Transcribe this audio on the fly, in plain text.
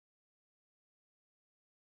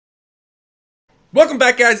Welcome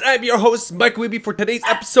back, guys. I'm your host, Mike Weeby, for today's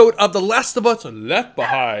episode of The Last of Us Left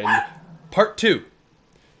Behind, Part 2.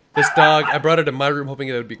 This dog, I brought it in my room hoping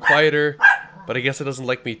it would be quieter, but I guess it doesn't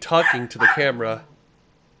like me talking to the camera.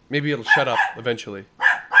 Maybe it'll shut up eventually.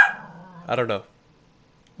 I don't know.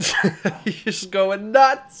 He's just going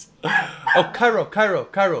nuts. Oh, Cairo,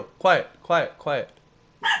 quiet.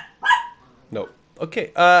 No.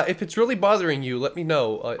 Okay, if it's really bothering you, let me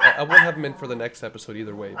know. I won't have him in for the next episode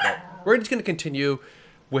either way, but we're just going to continue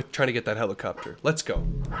with trying to get that helicopter. Let's go.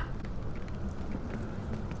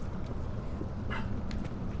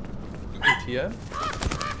 ATM?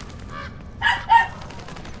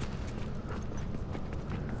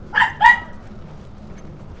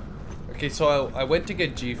 Okay, so I went to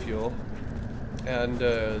get G Fuel and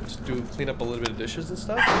just clean up a little bit of dishes and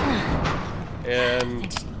stuff.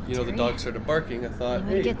 And you know, the dog started barking. I thought,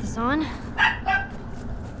 hey, get this on.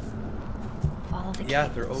 Follow the yeah,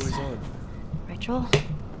 they're always on. Rachel.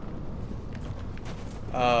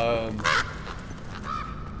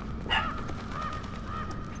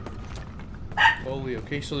 Holy,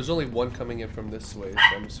 okay, so there's only one coming in from this way, so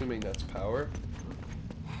I'm assuming that's power.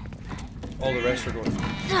 All the rest are going.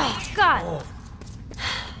 Oh God! Oh.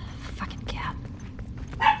 Fucking cat.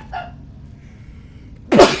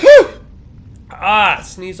 Ah,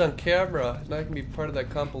 sneeze on camera. Now I can be part of that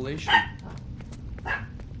compilation.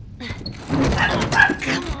 Come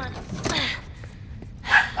on.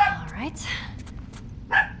 All right.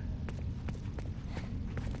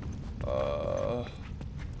 Oh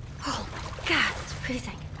my God, it's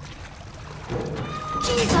freezing.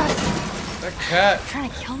 Jesus! That cat. Trying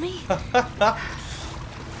to kill me? It's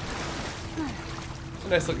a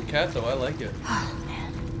nice looking cat, though. I like it. Oh man.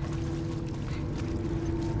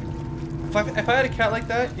 If I had a cat like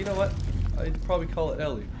that, you know what? I'd probably call it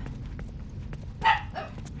Ellie.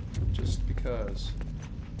 Just because.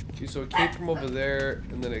 See, so it came from over there,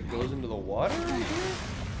 and then it goes into the water right here?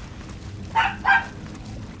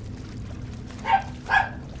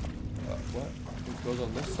 What? It goes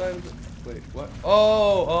on this side of it? Wait, what?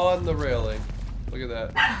 Oh, on the railing. Look at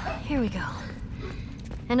that. Here we go.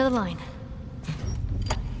 End of the line.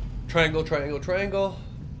 Triangle, triangle, triangle.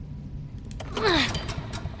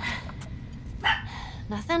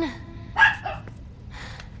 Nothing?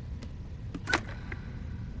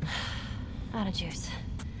 Out of juice.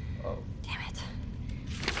 Oh. Damn it.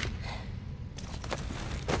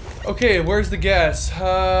 Okay, where's the gas?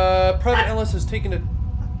 Private Ellis has taken a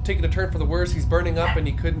turn for the worse. He's burning up and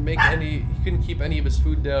he couldn't keep any of his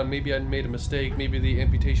food down. Maybe I made a mistake. Maybe the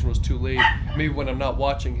amputation was too late. Maybe when I'm not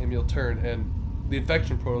watching him, he'll turn. And the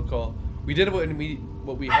infection protocol. We did what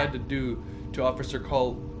we had to do to Officer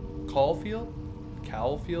Caulfield?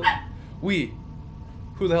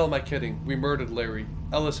 Who the hell am I kidding? We murdered Larry.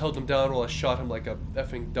 Ellis held him down while I shot him like a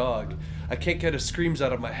effing dog. I can't get his screams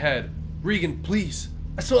out of my head. Regan, please.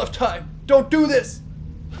 I still have time. Don't do this!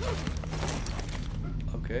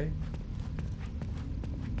 Okay.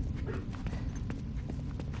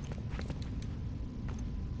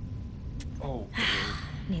 Oh.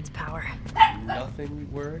 Needs power. Nothing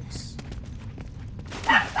works.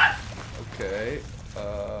 Okay.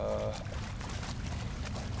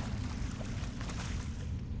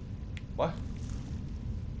 What?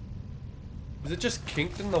 Is it just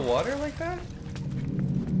kinked in the water like that?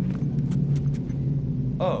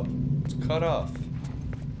 Oh, it's cut off.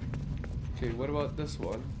 Okay, what about this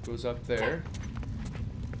one? Goes up there.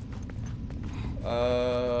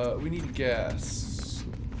 We need gas.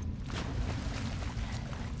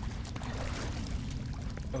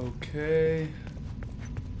 Okay.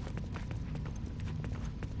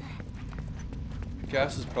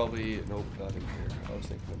 Gas is probably... Nope, not in here. I was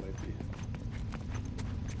thinking it might be.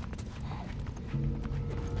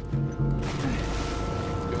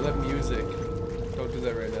 Yo, that music. Don't do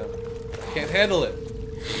that right now. Can't handle it.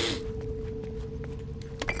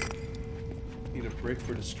 Need a break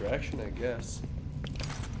for distraction, I guess.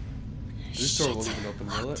 This door won't even open,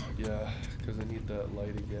 will it? Yeah, because I need that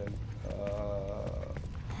light again.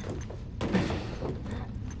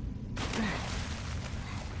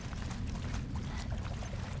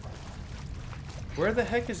 Where the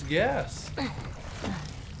heck is gas?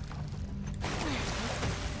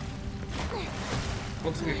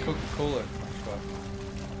 Looks like a Coca-Cola.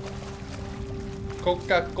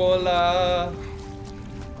 Coca-Cola.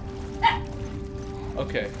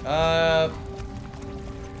 Okay.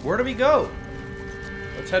 Where do we go?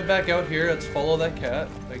 Let's head back out here. Let's follow that cat,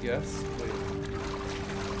 I guess. Wait.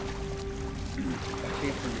 I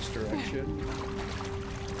came from this direction.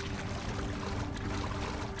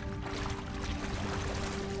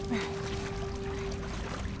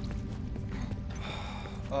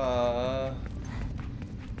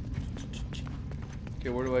 Okay,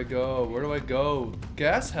 where do I go? Where do I go?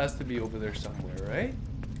 Gas has to be over there somewhere, right?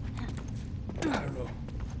 I don't know.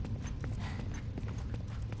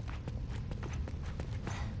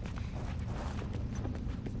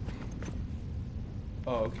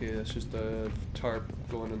 Oh, okay, that's just a tarp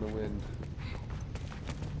going in the wind.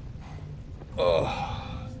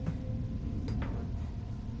 Oh.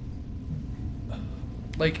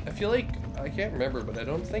 Like, I feel like, I can't remember, but I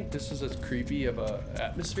don't think this is as creepy of a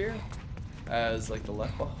atmosphere as like the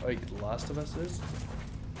Last of Us is.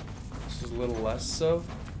 This is a little less so.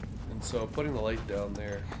 And so putting the light down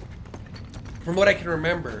there, from what I can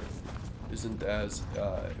remember, isn't as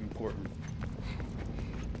important.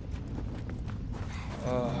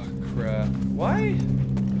 Oh crap. Why?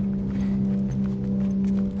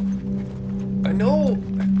 I know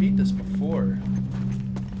I beat this before.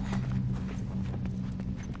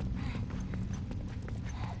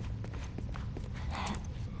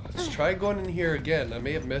 Let's try going in here again. I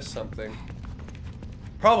may have missed something.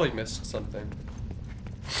 Probably missed something.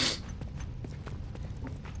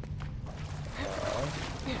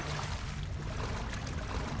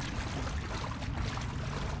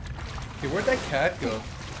 Okay, where'd that cat go?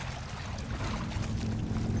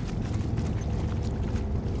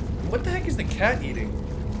 What the heck is the cat eating?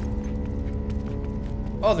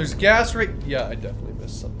 Oh, there's gas right... Yeah, I definitely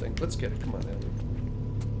missed something. Let's get it. Come on, Ellie.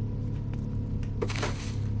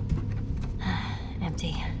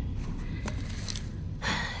 Empty.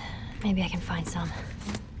 Maybe I can find some.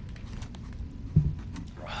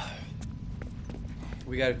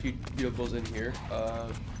 We got a few vehicles in here.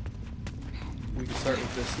 We can start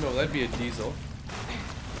with this. No, that'd be a diesel.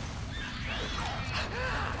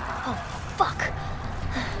 Oh, fuck.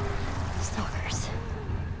 Stalkers.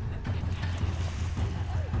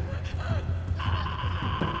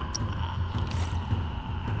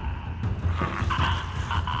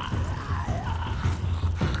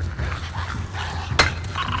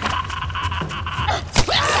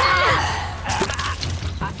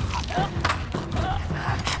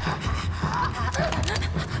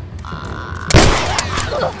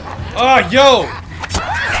 Ah, yo!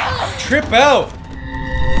 Trip out!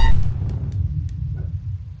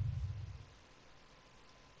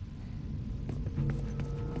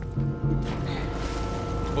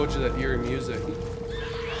 Told you that eerie music.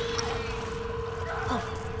 Oh,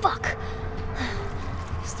 fuck.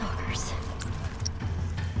 Stalkers.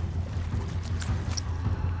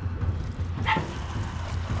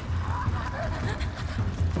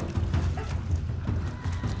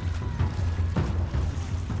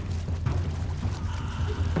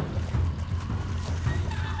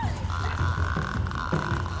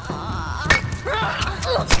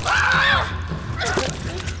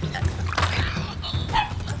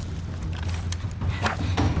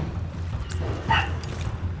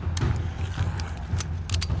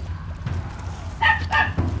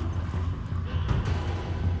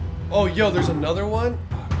 Oh, yo, there's another one?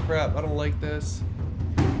 Oh, crap, I don't like this.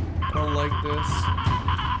 I don't like this.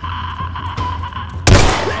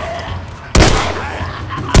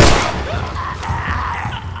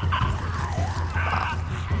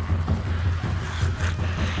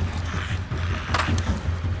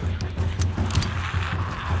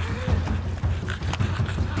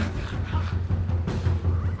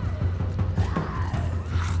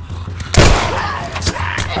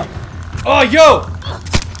 Oh, yo!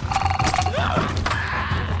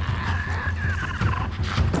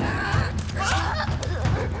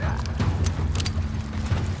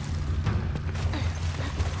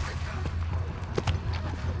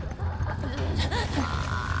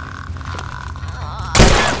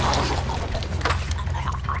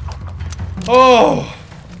 Oh!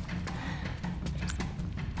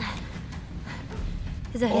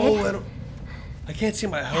 Is that Oh, it? I can't see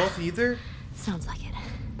my health either. Sounds like it.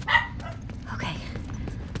 Okay.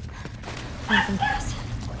 Find some gas.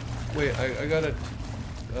 Wait, I gotta...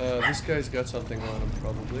 this guy's got something on him,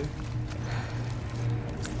 probably.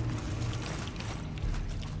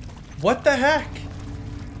 What the heck?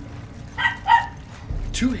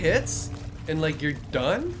 2 hits? And, like, you're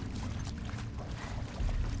done?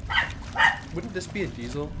 Wouldn't this be a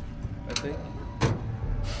diesel, I think?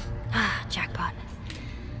 Ah, jackpot.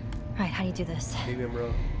 Alright, how do you do this? Maybe I'm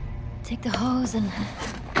wrong. Take the hose and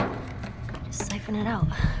just siphon it out,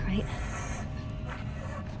 right?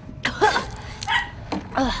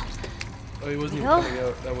 Oh, he wasn't even Well. coming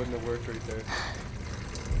out. That wouldn't have worked right there.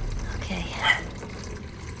 Okay.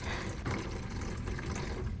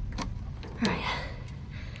 Alright.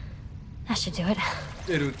 That should do it.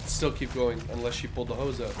 It would still keep going unless she pulled the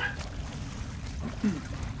hose out.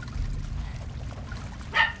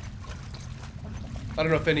 I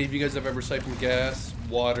don't know if any of you guys have ever siphoned gas,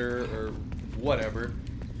 water, or whatever.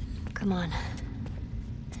 Come on.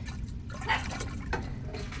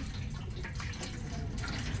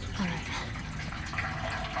 All right.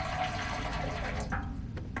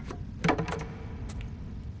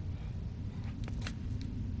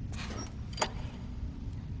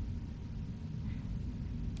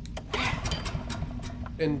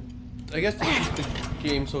 And I guess to keep the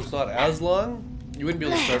game so it's not as long, you wouldn't be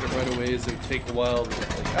able to start it right away, as it would take a while.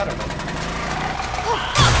 Like, I don't know.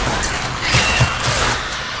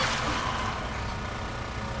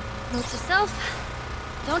 Note to self,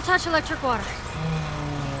 don't touch electric water.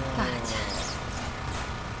 Got it.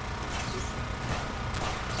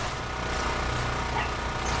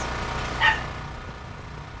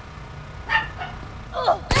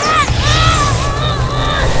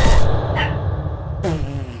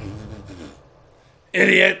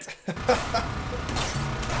 Idiot!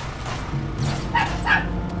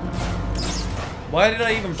 Why did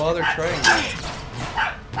I even bother trying this?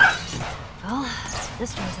 Well,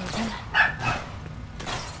 this door's open.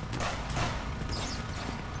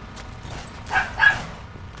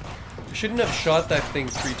 I shouldn't have shot that thing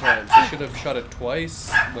 3 times. I should have shot it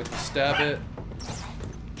twice, went to stab it,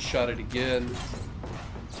 shot it again.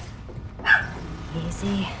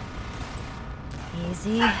 Easy.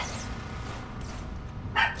 Easy.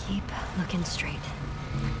 Keep looking straight.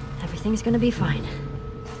 Everything's gonna be fine.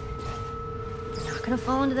 You're not gonna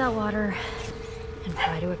fall into that water and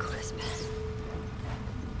fry to a crisp.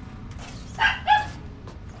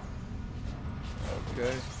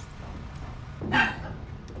 Okay.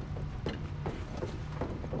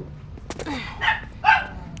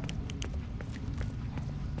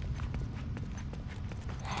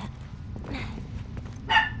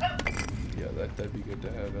 Yeah, that'd be good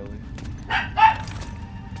to have, Ellie.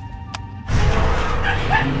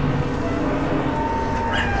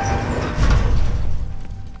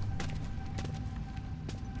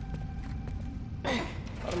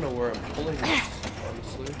 I don't know where I'm pulling this,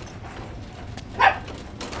 honestly.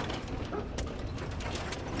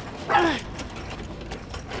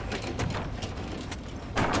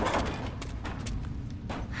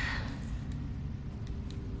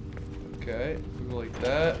 Okay, go like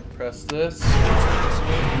that. Press this.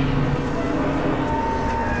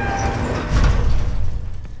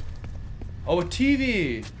 Oh, a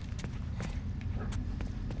TV!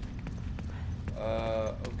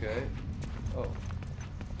 Okay. Oh.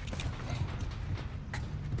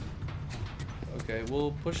 Okay,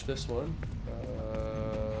 we'll push this one.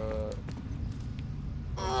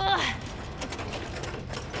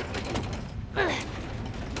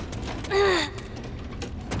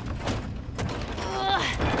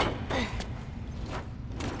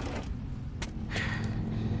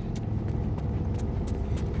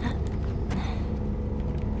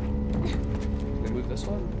 This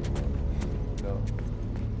one? No.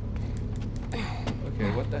 Okay,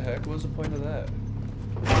 what the heck? What was the point of that?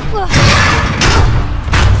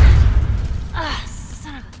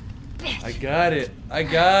 Son of a bitch. I got it! I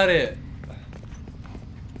got it!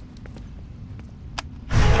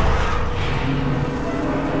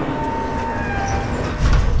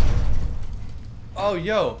 Oh,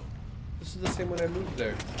 yo! This is the same when I moved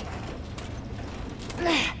there.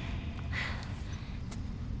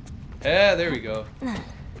 Yeah, there we go.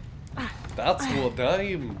 That's what I'm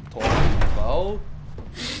talking about.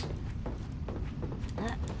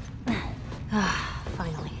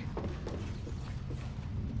 Finally.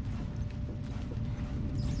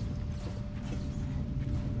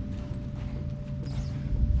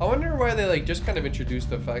 I wonder why they like just kind of introduced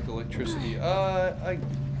the fact of electricity. I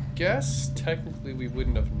guess technically we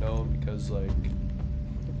wouldn't have known because like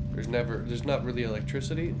there's not really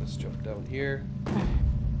electricity. Let's jump down here.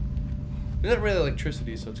 There's not really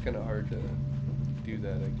electricity, so it's kind of hard to do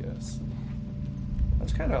that, I guess.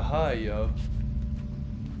 That's kind of high, yo.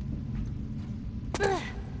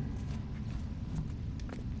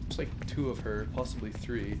 It's like 2 of her, possibly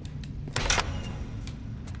 3.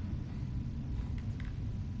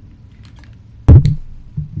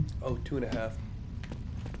 Oh, 2.5.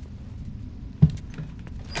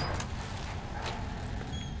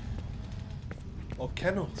 Oh,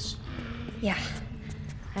 kennels. Yeah,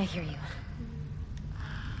 I hear you.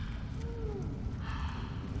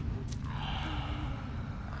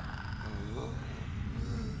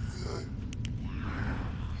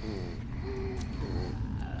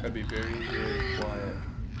 Gotta be very, very quiet.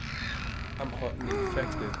 I'm hot and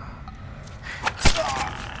infected.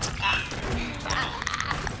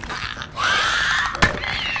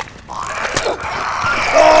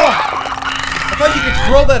 Oh! I thought you could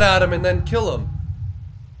throw that at him and then kill him.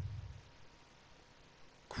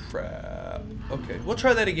 Crap. Okay, we'll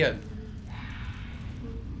try that again.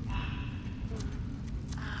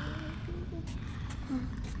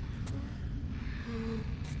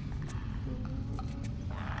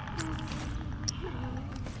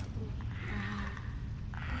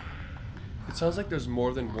 It sounds like there's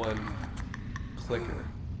more than one clicker.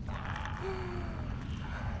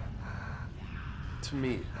 To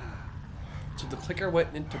me. So the clicker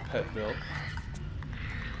went into Petville.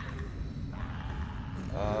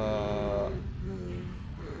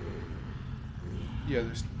 Yeah,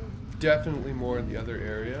 there's definitely more in the other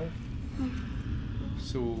area.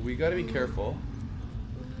 So we gotta be careful.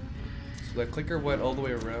 So that clicker went all the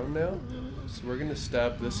way around now. So we're gonna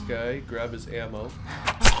stab this guy, grab his ammo.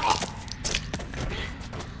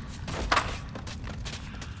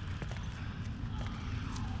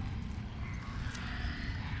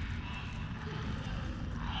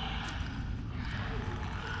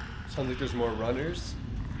 Sounds like there's more runners.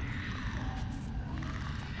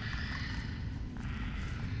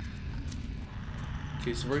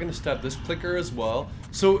 Okay, so we're gonna stab this clicker as well.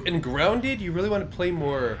 So in Grounded, you really want to play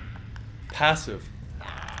more passive.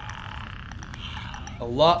 A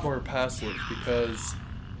lot more passive because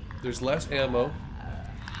there's less ammo.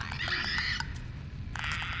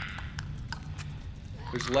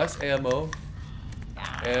 There's less ammo,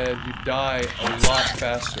 and you die a lot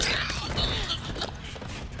faster.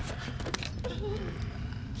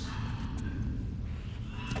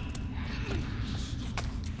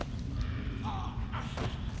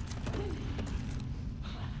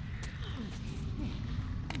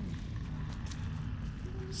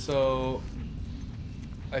 So,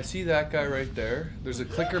 I see that guy right there. There's a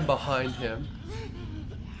clicker behind him.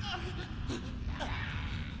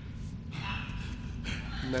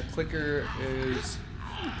 And that clicker is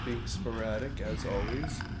being sporadic, as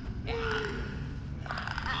always.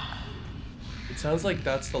 It sounds like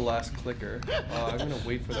that's the last clicker. I'm gonna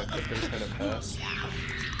wait for that clicker to kind of pass.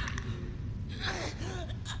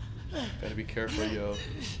 Gotta be careful, yo.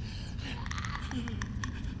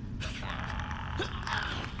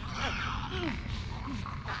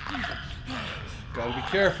 Gotta be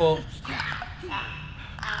careful.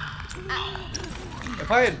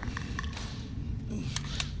 If I had...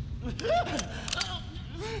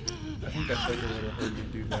 I think that clicker would have heard me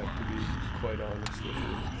do that, to be quite honest with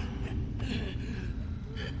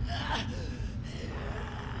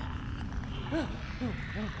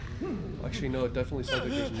you. Actually, no, it definitely sounds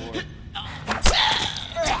like there's more.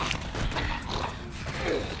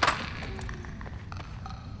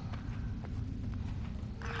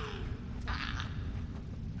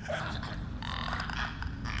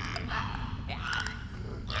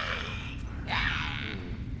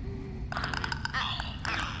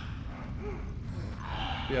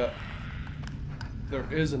 Yeah, there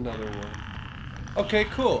is another one. Okay,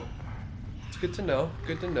 cool. It's good to know.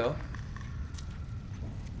 Good to know.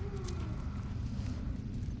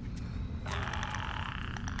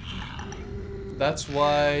 That's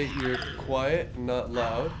why you're quiet and not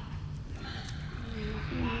loud.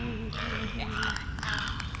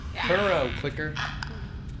 Turn around, clicker.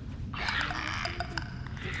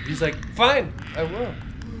 He's like, fine, I will.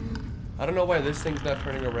 I don't know why this thing's not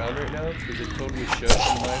turning around right now, because it totally should,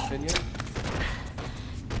 in my opinion.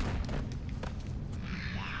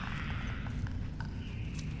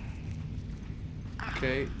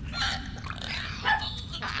 Okay.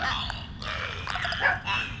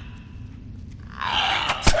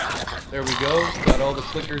 There we go. Got all the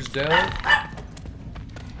clickers down.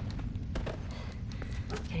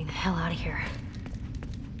 Getting the hell out of here.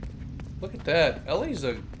 Look at that. Ellie's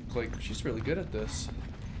she's really good at this.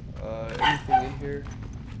 Anything in here?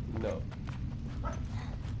 No.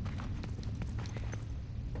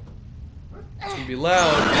 It's gonna be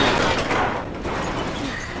loud.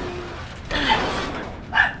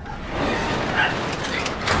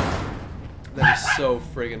 That is so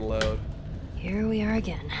friggin' loud. Here we are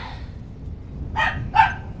again.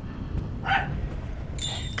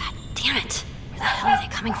 God damn it! Where the hell are they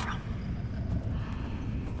coming from?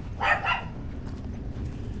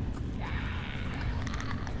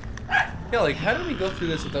 Yeah, like, how did we go through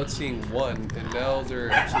this without seeing one, and now they're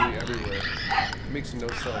absolutely everywhere? It makes no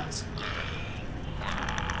sense.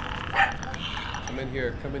 Come in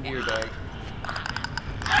here, dog.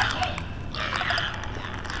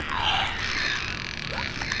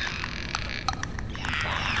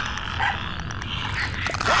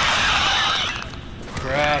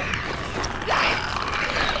 Crap.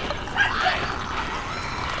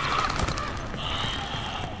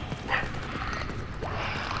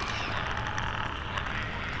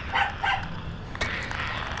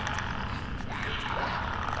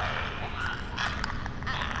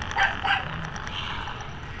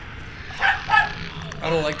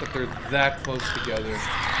 don't like that they're that close together.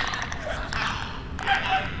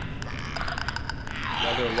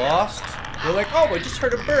 Now they're lost. They're like, oh, I just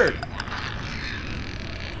heard a bird.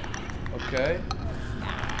 Okay.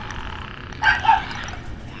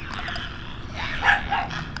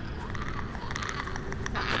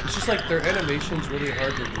 It's just like their animation's really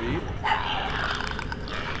hard to read.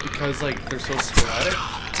 Because like they're so sporadic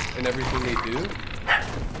in everything they do.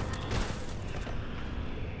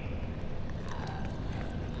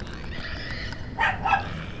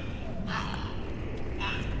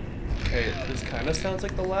 Okay, this kind of sounds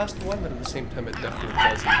like the last one, but at the same time it definitely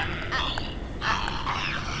doesn't.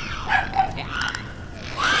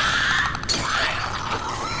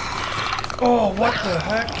 Oh, what the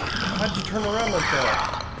heck? How'd you turn around like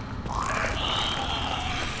that?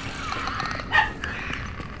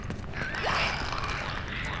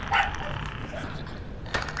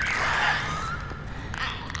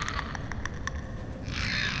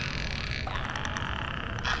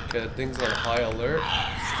 Okay, that thing's on high alert.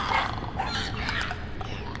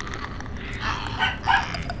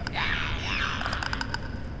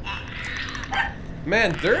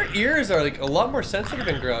 Man, their ears are like a lot more sensitive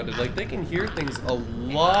and grounded. Like they can hear things a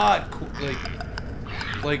lot,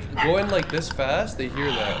 like going like this fast. They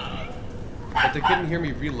hear that, but they couldn't hear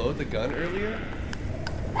me reload the gun earlier.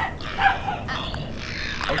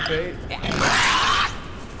 Okay.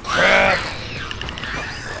 Crap.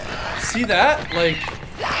 See that? Like,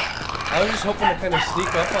 I was just hoping to kind of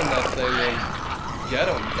sneak up on that thing and get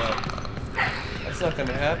him, but that's not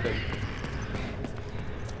gonna happen.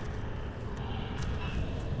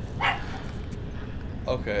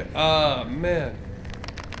 Okay, man.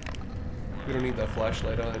 We don't need that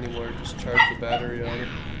flashlight on anymore, just charge the battery on it.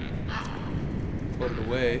 Put it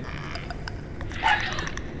away.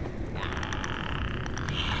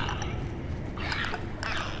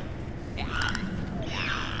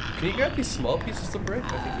 Can you grab these small pieces of brick?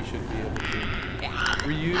 I think you should be able to.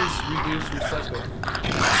 Reuse, reduce, recycle.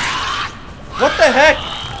 What the heck?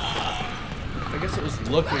 I guess it was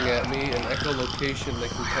looking at me, and echolocation that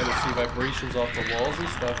can kind of see vibrations off the walls and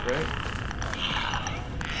stuff, right?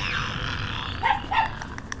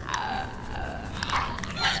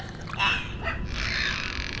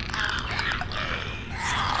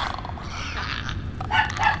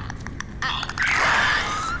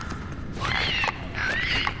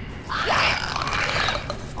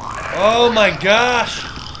 Oh my gosh!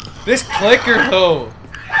 This clicker though!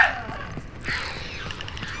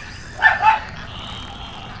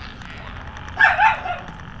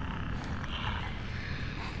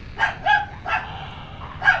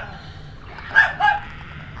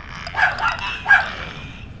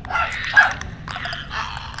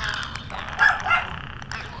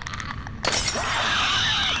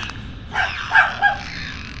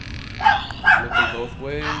 Looking both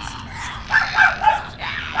ways.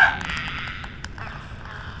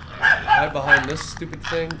 Hide behind this stupid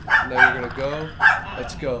thing. Now you're gonna go.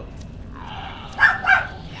 Let's go.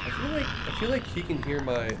 I feel like he can hear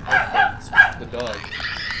my headphones, the dog.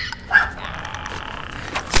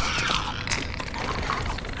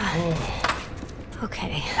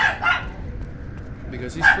 Okay.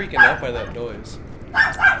 Because he's freaking out by that noise.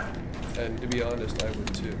 And to be honest, I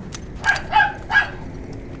would too.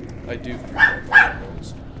 I do freak out by that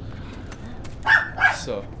noise.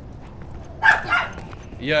 So.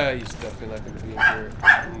 Yeah, he's definitely not going to be in here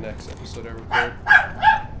in the next episode I record.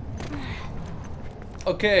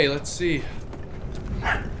 Okay, let's see.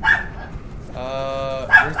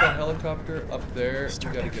 Where's that helicopter? Up there. We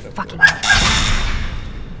gotta get up there.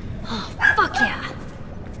 Oh, fuck yeah.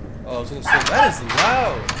 Oh, I was gonna say, that is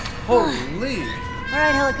loud! Holy!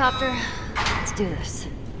 Alright, helicopter. Let's do this.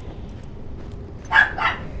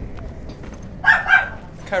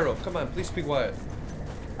 Cairo, come on, please be quiet.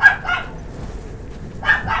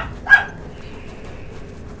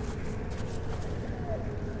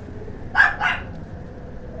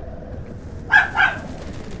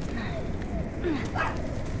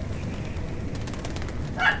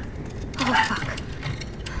 Oh, fuck.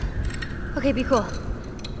 Okay, be cool.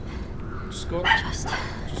 Just go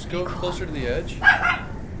Be cool. closer to the edge.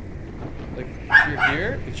 Like, if you're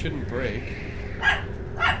here, it shouldn't break.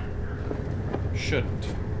 Shouldn't.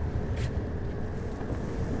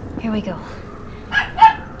 Here we go.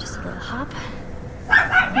 Just a little hop.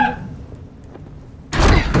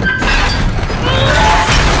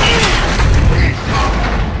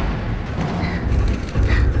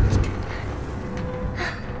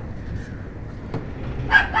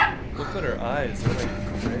 Look at her eyes. They're like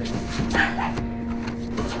gray.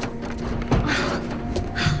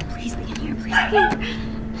 Please be in here, please be in here.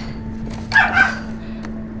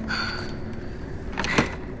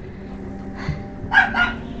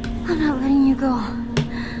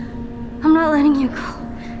 You go.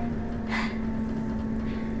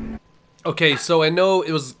 Okay, so I know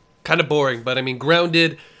it was kind of boring, but I mean,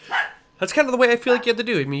 grounded, that's kind of the way I feel like you have to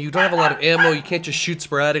do. I mean, you don't have a lot of ammo, you can't just shoot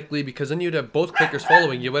sporadically, because then you'd have both clickers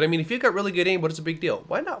following you. But I mean, if you got really good aim, what is the big deal?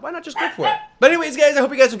 Why not? Why not just go for it? But anyways, guys, I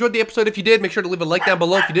hope you guys enjoyed the episode. If you did, make sure to leave a like down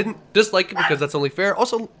below. If you didn't, dislike it, because that's only fair.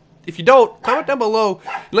 Also, if you don't, comment down below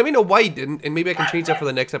and let me know why you didn't, and maybe I can change that for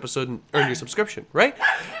the next episode and earn your subscription, right?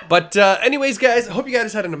 But anyways, guys, I hope you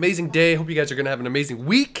guys had an amazing day. I hope you guys are going to have an amazing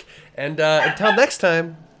week. And until next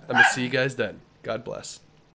time, I'm going to see you guys then. God bless.